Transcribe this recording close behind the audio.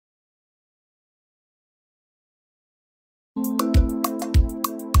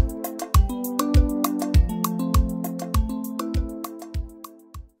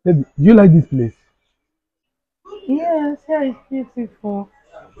Baby, do you like this place? Yes, yeah, it's beautiful.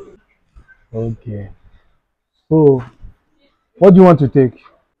 Okay. So, what do you want to take?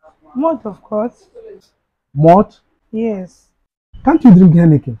 Malt, of course. Malt? Yes. Can't you drink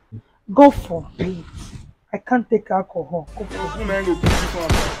Heineken? Go for it. I can't take alcohol. Go for it.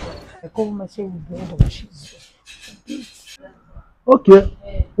 I cover myself with blood of Jesus. Okay.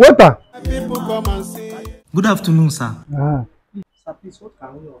 Waiter. People come and see. Good afternoon, sir. Ah. Sir, please, what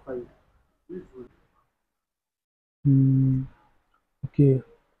can we offer you? Hmm. Okay.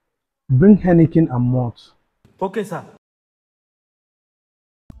 Bring Heineken and malt. Okay, sir.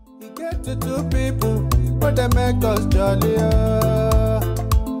 We get to two people, but they make us jollier.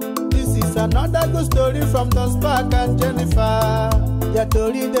 This is another good story from Don Spark and Jennifer. Their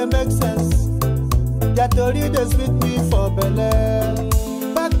story they make sense. Their story they sweet me for belly.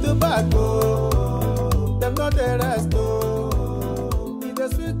 Back to back, oh, them not the rest, oh. It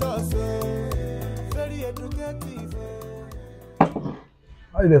is sweet us, oh. Very educative.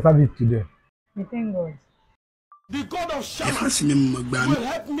 How is the service today? I thank God. The God of Shammah will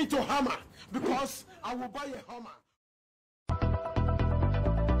help me to hammer because I will buy a hammer.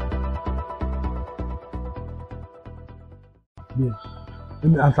 Yes.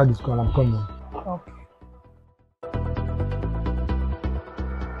 Let me answer this call. I'm coming. Okay.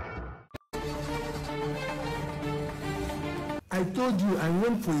 I told you I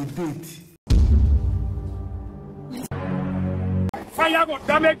went for a date. Fire will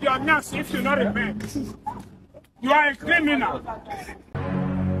damage your nerves if you not repent. You are a criminal.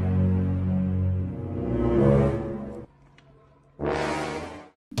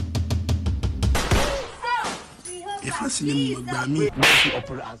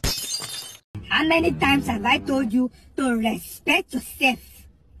 How many times have I told you to respect yourself?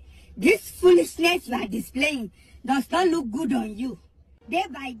 This foolishness you are displaying does not look good on you. Day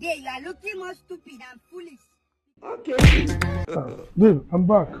by day, you are looking more stupid and foolish. Babe, I'm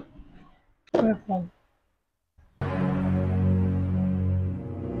back. Welcome.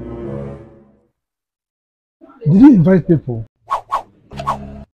 Did you invite people?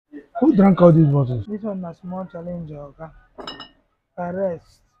 Who drank all these bottles? This one is small challenge, okay?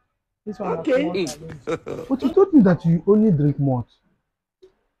 Arrest. This one is small challenge. But you told me that you only drink malt.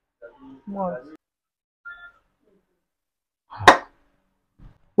 Malt.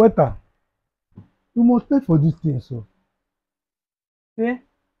 Waiter, you must pay for this thing, so See?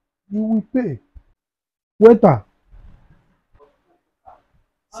 you will pay. Waiter,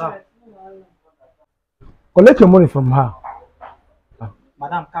 Sir, collect your money from her.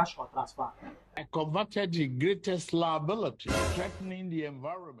 Madam, cash or transfer? I converted the greatest liability, threatening the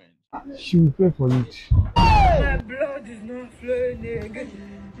environment. She will pay for it. My blood is not flowing again.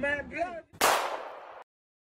 My blood.